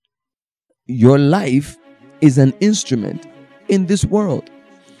your life is an instrument in this world.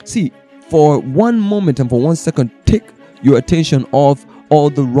 See, for one moment and for 1 second, take your attention off all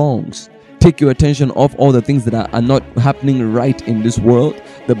the wrongs. Take your attention off all the things that are not happening right in this world.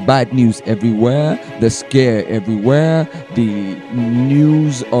 The bad news everywhere, the scare everywhere, the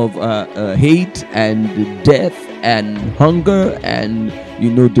news of hate and death and hunger and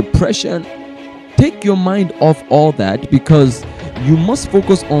depression. Take your mind off all that, because you must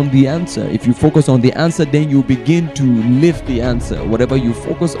focus on the answer. If you focus on the answer, then you begin to live the answer. Whatever you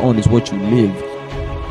focus on is what you live.